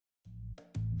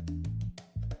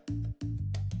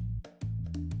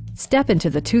Step into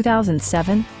the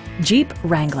 2007 Jeep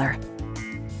Wrangler.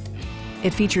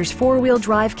 It features four-wheel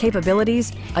drive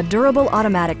capabilities, a durable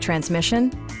automatic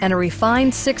transmission, and a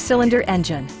refined six-cylinder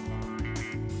engine.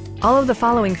 All of the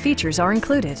following features are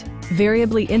included: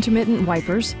 variably intermittent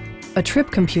wipers, a trip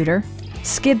computer,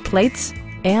 skid plates,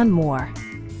 and more.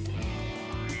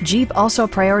 Jeep also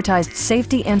prioritized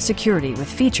safety and security with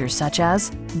features such as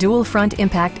dual front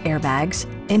impact airbags,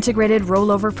 integrated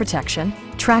rollover protection,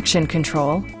 traction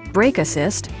control, brake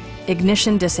assist,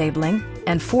 ignition disabling,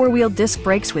 and four-wheel disc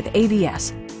brakes with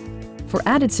ABS. For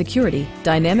added security,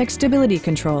 dynamic stability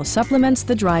control supplements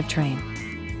the drivetrain.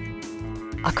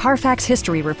 A Carfax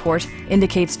history report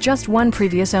indicates just one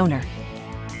previous owner.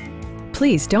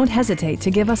 Please don't hesitate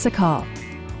to give us a call.